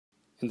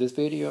In this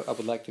video, I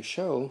would like to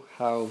show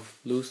how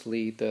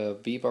loosely the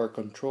VBar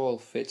Control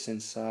fits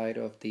inside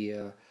of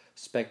the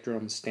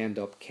Spektrum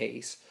Standup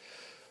Case.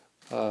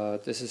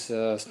 This is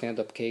a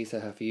stand-up case I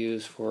have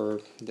used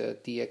for the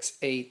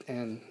DX8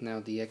 and now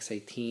the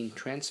X18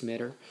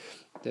 transmitter.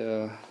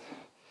 The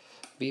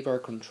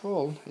VBar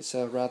Control is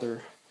a rather,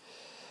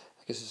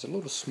 I guess it's a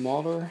little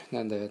smaller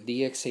than the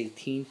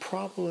DX18,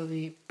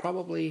 probably,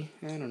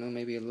 I don't know,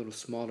 maybe a little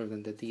smaller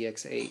than the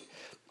DX8,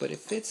 but it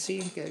fits,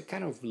 see,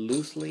 kind of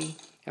loosely.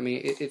 I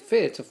mean, it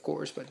fits, of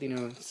course, but, you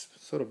know, it's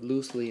sort of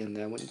loosely, and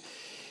when,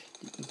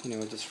 you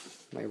know, just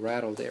might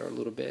rattle there a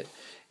little bit.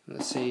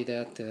 Let's say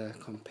that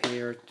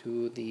compared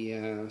to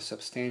the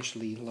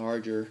substantially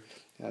larger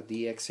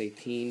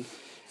DX18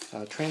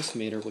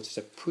 transmitter, which is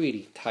a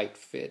pretty tight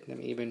fit. I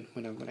mean, even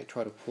when I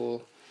try to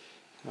pull,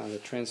 the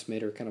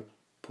transmitter kind of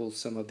pulls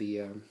some of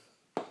the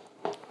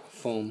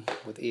foam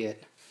with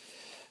it.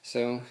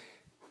 So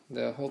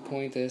the whole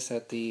point is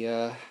that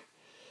the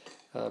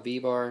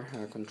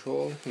VBar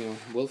Control, you know,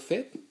 will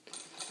fit,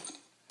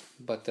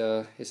 but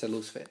it's a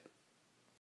loose fit.